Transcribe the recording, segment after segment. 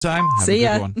Time. Have See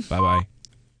a ya. good one. Bye-bye.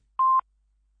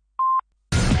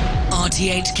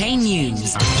 RTHK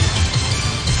News.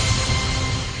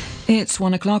 It's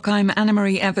 1 o'clock. I'm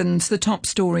Anna-Marie Evans. The top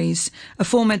stories. A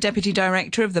former Deputy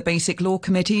Director of the Basic Law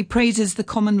Committee praises the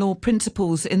common law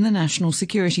principles in the National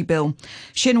Security Bill.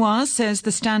 Shinhua says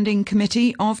the Standing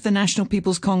Committee of the National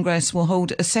People's Congress will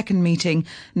hold a second meeting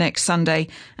next Sunday,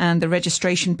 and the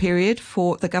registration period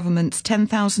for the government's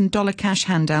 $10,000 cash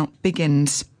handout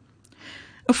begins.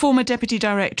 A former Deputy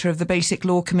Director of the Basic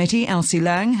Law Committee, Elsie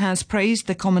Leung, has praised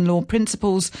the common law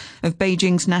principles of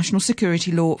Beijing's national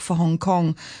security law for Hong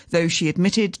Kong, though she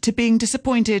admitted to being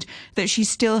disappointed that she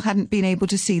still hadn't been able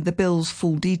to see the bill's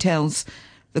full details.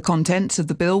 The contents of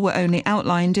the bill were only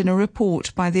outlined in a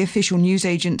report by the official news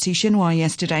agency Xinhua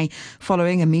yesterday,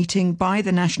 following a meeting by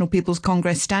the National People's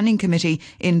Congress Standing Committee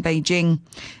in Beijing.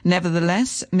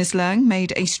 Nevertheless, Ms. Leung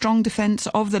made a strong defence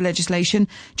of the legislation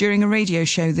during a radio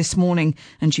show this morning,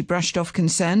 and she brushed off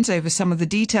concerns over some of the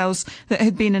details that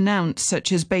had been announced,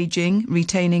 such as Beijing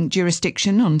retaining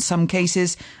jurisdiction on some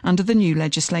cases under the new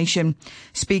legislation.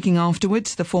 Speaking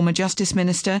afterwards, the former Justice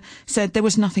Minister said there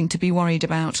was nothing to be worried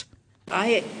about.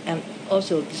 I am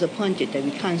also disappointed that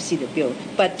we can't see the bill,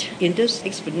 but in this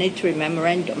explanatory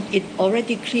memorandum, it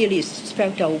already clearly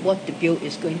spelled out what the bill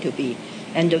is going to be,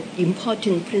 and the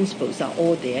important principles are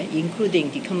all there,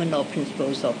 including the common law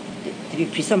principles of the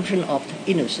presumption of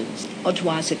innocence,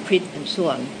 otherwise acquit, and so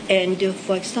on. And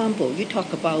for example, you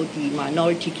talk about the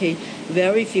minority case,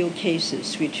 very few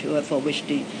cases for which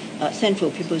the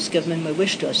Central People's Government may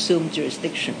wish to assume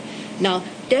jurisdiction. Now,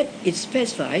 that is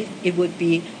specified, it would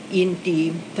be in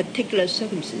the particular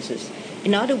circumstances.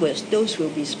 In other words, those will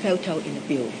be spelled out in the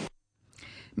bill.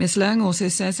 Ms. Leung also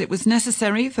says it was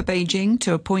necessary for Beijing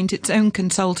to appoint its own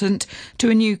consultant to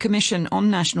a new commission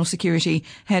on national security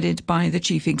headed by the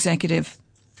chief executive.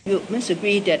 You must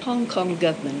agree that Hong Kong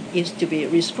government is to be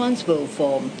responsible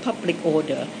for public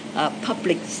order,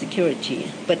 public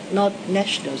security, but not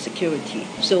national security.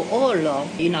 So all along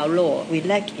in our law, we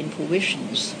lack in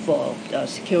provisions for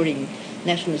securing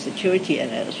national security.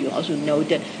 And as you also know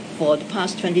that for the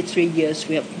past 23 years,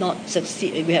 we have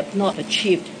not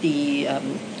achieved the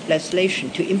legislation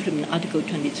to implement Article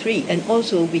 23. And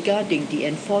also regarding the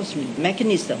enforcement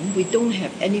mechanism, we don't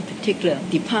have any particular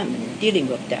department dealing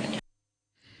with that.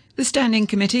 The Standing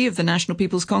Committee of the National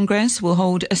People's Congress will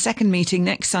hold a second meeting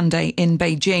next Sunday in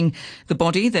Beijing. The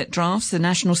body that drafts the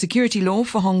national security law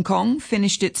for Hong Kong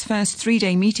finished its first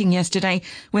three-day meeting yesterday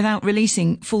without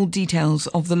releasing full details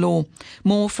of the law.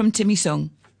 More from Timmy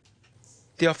Sung.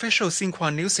 The official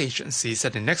Xinhua news agency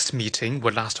said the next meeting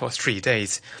will last for 3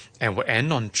 days and will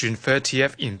end on June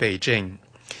 30th in Beijing.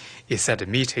 It said the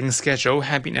meeting schedule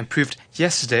had been approved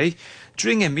yesterday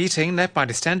during a meeting led by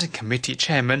the Standing Committee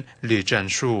Chairman Liu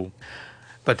Zhenshu.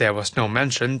 But there was no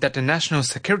mention that the national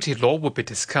security law would be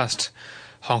discussed.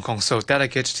 Hong Kong's sole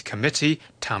delegate to the committee,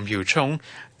 Tam Yu-chung,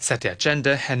 said the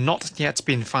agenda had not yet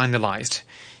been finalized.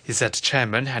 He said the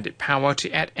chairman had the power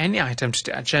to add any item to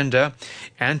the agenda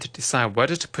and to decide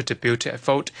whether to put the bill to a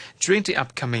vote during the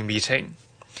upcoming meeting.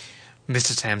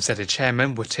 Mr. Tam said the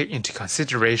chairman would take into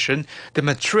consideration the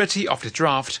maturity of the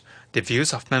draft, the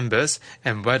views of members,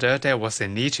 and whether there was a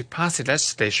need to pass the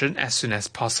legislation as soon as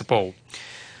possible.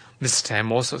 Mr.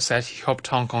 Tam also said he hoped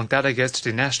Hong Kong delegates to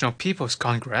the National People's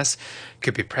Congress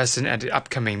could be present at the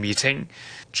upcoming meeting.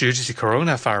 Due to the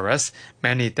coronavirus,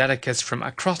 many delegates from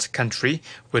across the country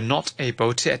were not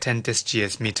able to attend this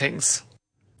year's meetings.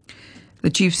 The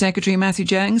Chief Secretary, Matthew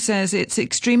Cheung, says it's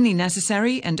extremely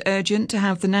necessary and urgent to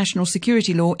have the national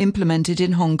security law implemented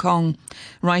in Hong Kong.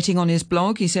 Writing on his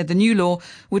blog, he said the new law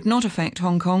would not affect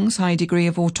Hong Kong's high degree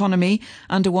of autonomy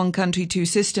under one country, two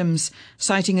systems.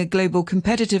 Citing a global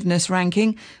competitiveness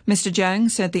ranking, Mr. Cheung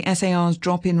said the SAR's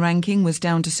drop in ranking was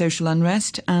down to social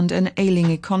unrest and an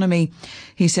ailing economy.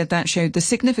 He said that showed the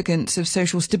significance of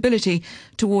social stability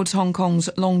towards Hong Kong's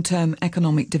long-term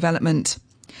economic development.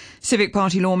 Civic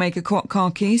Party lawmaker Kwok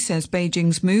Kar-ki says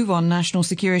Beijing's move on national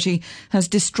security has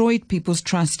destroyed people's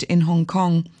trust in Hong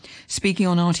Kong. Speaking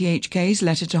on RTHK's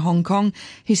letter to Hong Kong,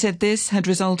 he said this had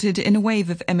resulted in a wave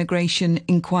of emigration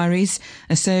inquiries,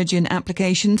 a surge in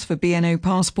applications for BNO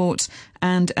passports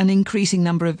and an increasing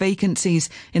number of vacancies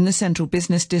in the central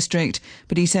business district.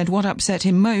 But he said what upset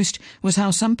him most was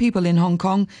how some people in Hong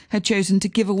Kong had chosen to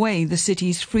give away the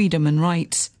city's freedom and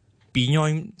rights.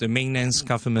 Beyond the mainland's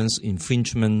government's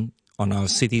infringement on our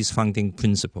city's founding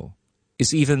principle,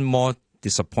 it's even more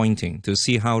disappointing to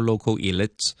see how local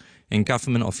elites and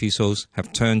government officials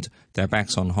have turned their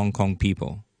backs on Hong Kong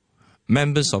people.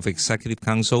 Members of Executive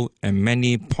Council and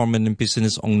many prominent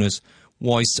business owners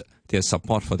voiced their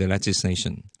support for the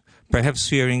legislation, perhaps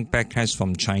fearing backlash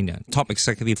from China. Top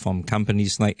executives from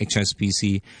companies like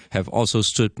HSBC have also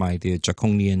stood by the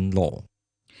draconian law.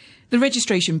 The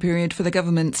registration period for the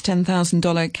government's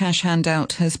 $10,000 cash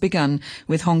handout has begun,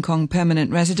 with Hong Kong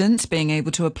permanent residents being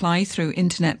able to apply through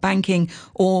internet banking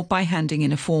or by handing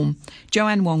in a form.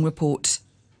 Joanne Wong reports.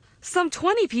 Some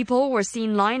 20 people were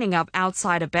seen lining up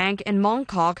outside a bank in Mong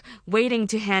Kok, waiting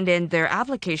to hand in their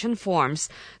application forms.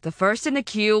 The first in the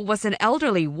queue was an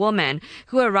elderly woman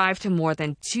who arrived more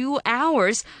than 2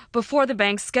 hours before the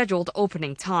bank's scheduled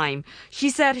opening time. She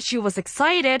said she was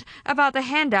excited about the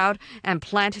handout and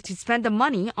planned to spend the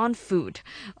money on food.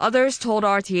 Others told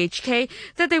RTHK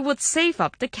that they would save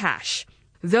up the cash.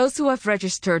 Those who have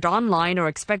registered online are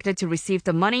expected to receive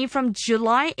the money from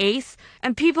July 8th,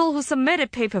 and people who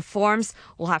submitted paper forms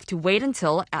will have to wait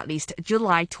until at least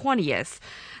July 20th.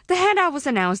 The handout was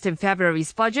announced in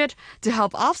February's budget to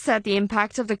help offset the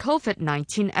impact of the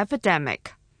COVID-19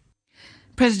 epidemic.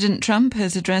 President Trump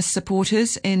has addressed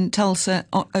supporters in Tulsa,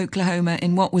 Oklahoma,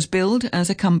 in what was billed as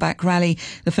a comeback rally,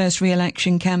 the first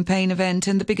re-election campaign event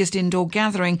and the biggest indoor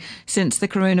gathering since the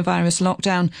coronavirus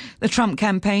lockdown. The Trump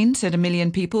campaign said 1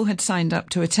 million people had signed up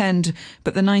to attend,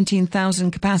 but the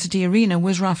 19,000 capacity arena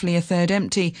was roughly a third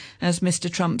empty as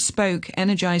Mr. Trump spoke,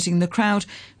 energizing the crowd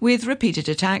with repeated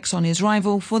attacks on his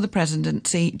rival for the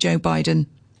presidency, Joe Biden.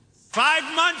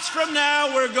 5 months from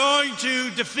now, we're going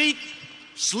to defeat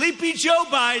Sleepy Joe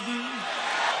Biden.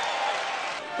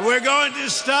 We're going to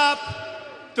stop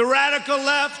the radical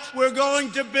left. We're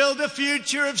going to build a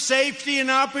future of safety and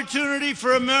opportunity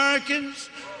for Americans.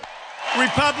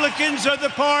 Republicans are the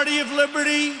party of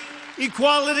liberty,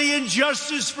 equality, and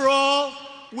justice for all.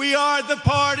 We are the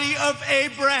party of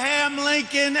Abraham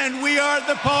Lincoln, and we are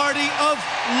the party of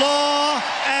law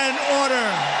and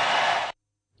order.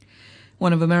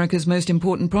 One of America's most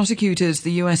important prosecutors,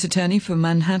 the U.S. Attorney for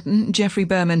Manhattan, Jeffrey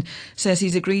Berman, says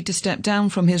he's agreed to step down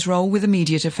from his role with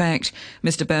immediate effect.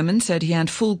 Mr. Berman said he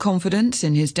had full confidence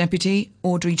in his deputy,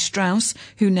 Audrey Strauss,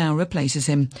 who now replaces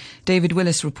him. David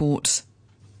Willis reports.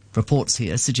 Reports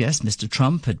here suggest Mr.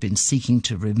 Trump had been seeking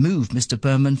to remove Mr.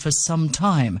 Berman for some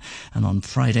time, and on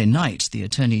Friday night, the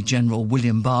Attorney General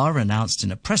William Barr announced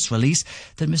in a press release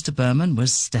that Mr. Berman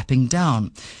was stepping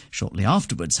down. Shortly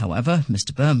afterwards, however,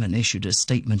 Mr. Berman issued a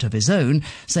statement of his own,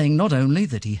 saying not only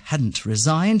that he hadn't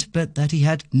resigned, but that he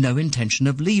had no intention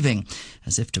of leaving.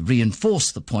 As if to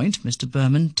reinforce the point, Mr.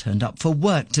 Berman turned up for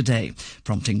work today,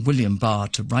 prompting William Barr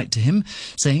to write to him,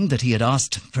 saying that he had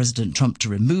asked President Trump to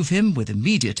remove him with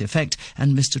immediate effect,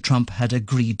 and Mr. Trump had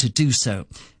agreed to do so.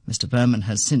 Mr. Berman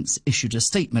has since issued a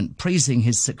statement praising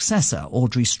his successor,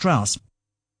 Audrey Strauss.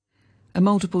 A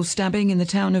multiple stabbing in the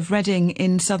town of Reading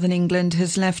in southern England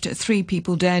has left 3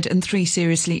 people dead and 3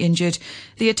 seriously injured.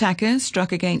 The attacker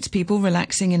struck against people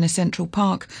relaxing in a central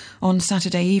park on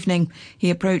Saturday evening. He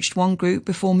approached one group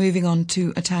before moving on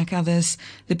to attack others.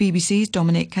 The BBC's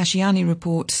Dominic Casciani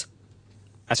reports.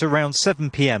 At around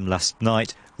 7 p.m. last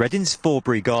night, Reading's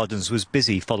Forbury Gardens was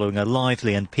busy following a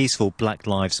lively and peaceful Black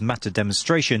Lives Matter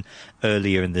demonstration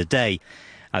earlier in the day.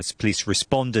 As police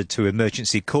responded to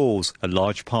emergency calls, a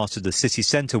large part of the city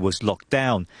centre was locked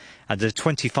down, and a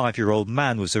 25-year-old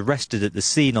man was arrested at the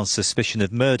scene on suspicion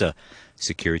of murder.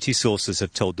 Security sources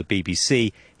have told the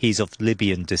BBC he's of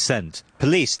Libyan descent.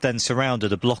 Police then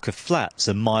surrounded a block of flats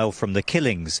a mile from the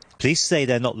killings. Police say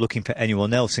they're not looking for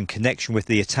anyone else in connection with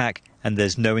the attack, and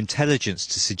there's no intelligence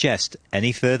to suggest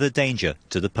any further danger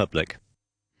to the public.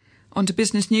 On to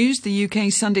business news. The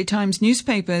UK Sunday Times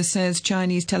newspaper says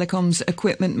Chinese telecoms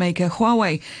equipment maker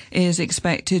Huawei is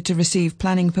expected to receive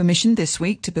planning permission this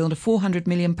week to build a £400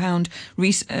 million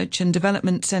research and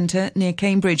development centre near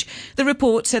Cambridge. The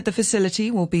report said the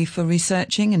facility will be for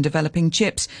researching and developing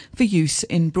chips for use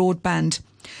in broadband.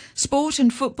 Sport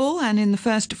and football, and in the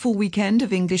first full weekend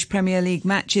of English Premier League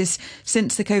matches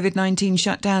since the COVID-19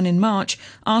 shutdown in March,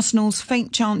 Arsenal's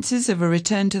faint chances of a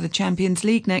return to the Champions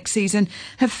League next season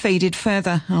have faded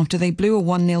further after they blew a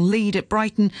 1-0 lead at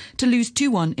Brighton to lose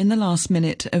 2-1 in the last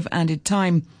minute of added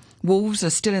time. Wolves are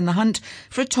still in the hunt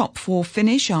for a top 4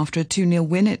 finish after a 2-0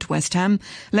 win at West Ham.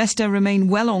 Leicester remain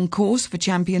well on course for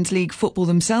Champions League football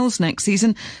themselves next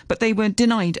season, but they were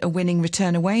denied a winning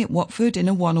return away at Watford in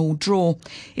a 1-1 draw.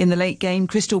 In the late game,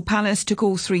 Crystal Palace took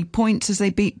all 3 points as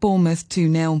they beat Bournemouth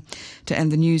 2-0. To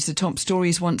end the news, the top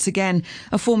stories once again.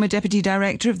 A former Deputy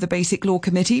Director of the Basic Law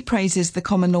Committee praises the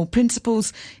common law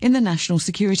principles in the National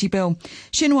Security Bill.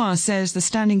 Xinhua says the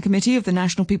Standing Committee of the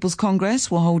National People's Congress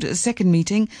will hold a second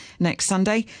meeting next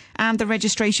Sunday, and the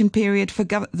registration period for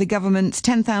the government's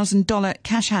 $10,000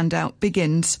 cash handout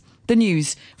begins. The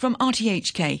news from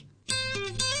RTHK.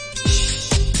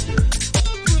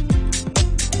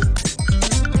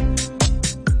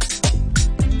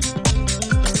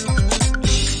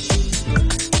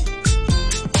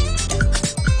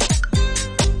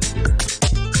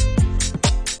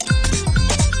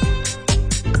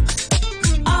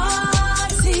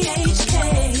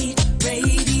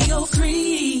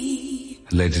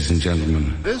 ladies and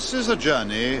gentlemen. This is a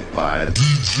journey by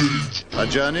DJ. A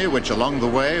journey which along the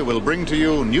way will bring to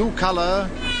you new color,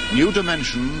 new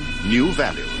dimension, new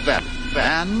value,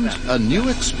 and a new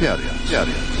experience.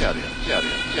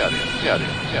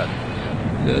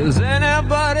 Does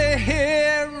anybody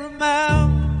here remember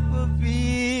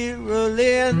Vera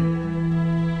Lynn?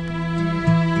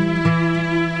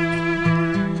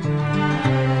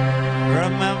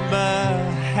 Remember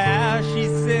how she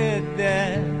said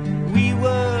that we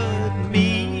would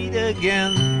meet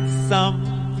again some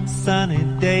sunny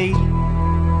day?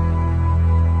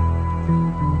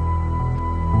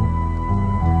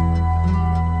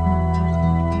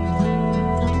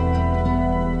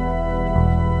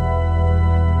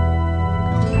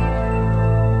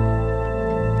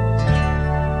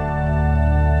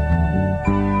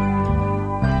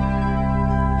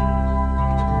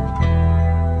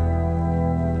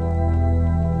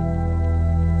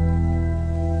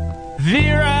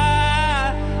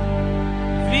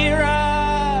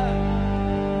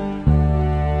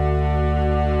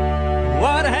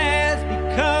 What has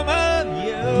become of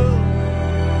you?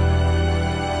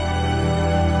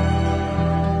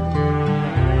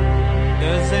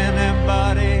 Does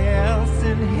anybody else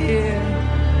in here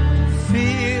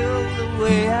feel the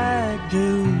way I do?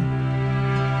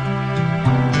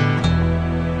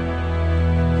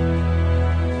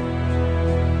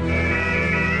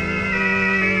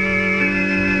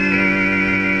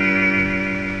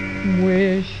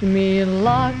 Wish me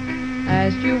luck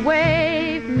as you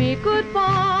wave me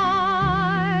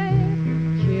goodbye.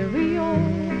 Cheerio,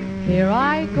 here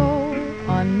I go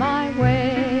on my way.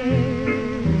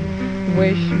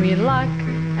 Wish me luck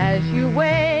as you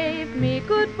wave me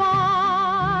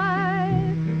goodbye.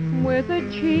 With a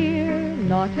cheer,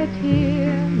 not a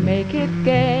tear, make it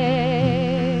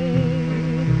gay.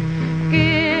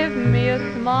 Give me a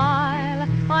smile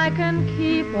I can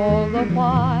keep all the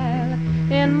while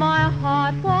in my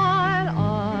heart while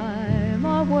I'm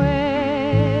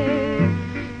away.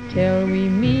 Till we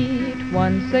meet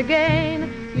once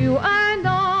again, you and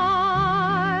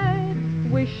I.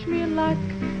 Wish me luck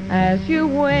as you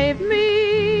wave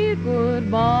me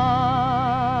goodbye.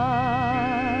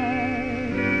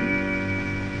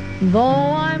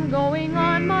 Though I'm going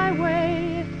on my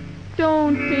way,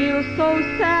 don't feel so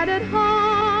sad at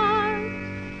heart.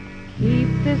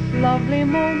 Keep this lovely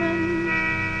moment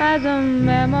as a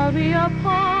memory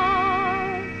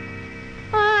apart.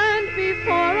 And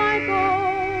before I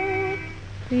go,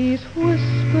 please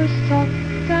whisper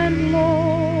soft and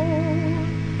low,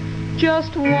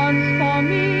 just once for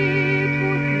me to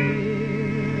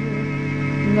hear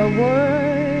the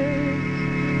words,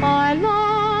 I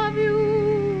love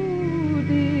you,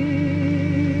 dear.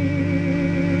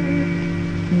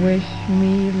 Wish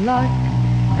me luck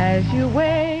as you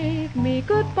wave me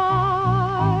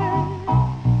goodbye.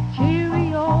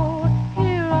 Cheerio,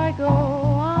 here I go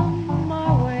on my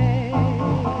way.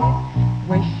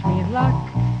 Wish me luck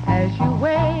as you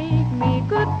wave me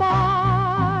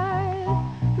goodbye.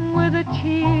 With a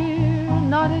cheer,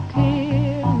 not a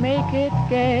tear, make it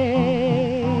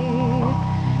gay.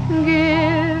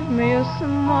 Give me a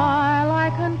smile I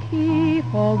can keep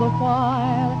all the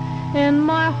while in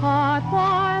my heart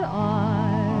while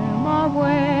I'm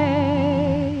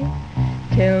away.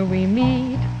 Till we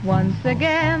meet once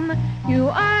again, you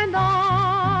and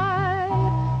I.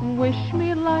 Wish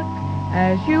me luck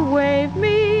as you wave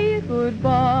me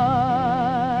goodbye.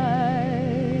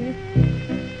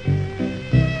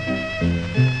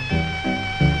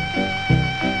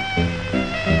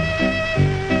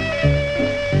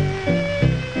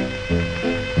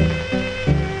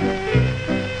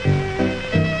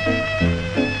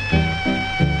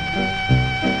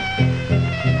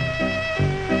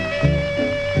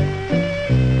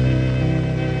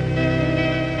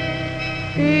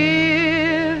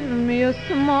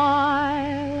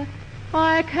 Smile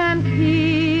I can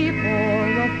keep all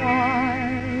the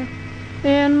while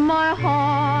in my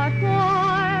heart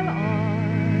while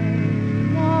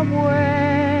I'm away.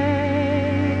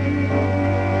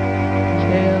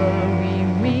 Till we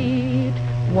meet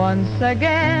once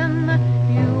again,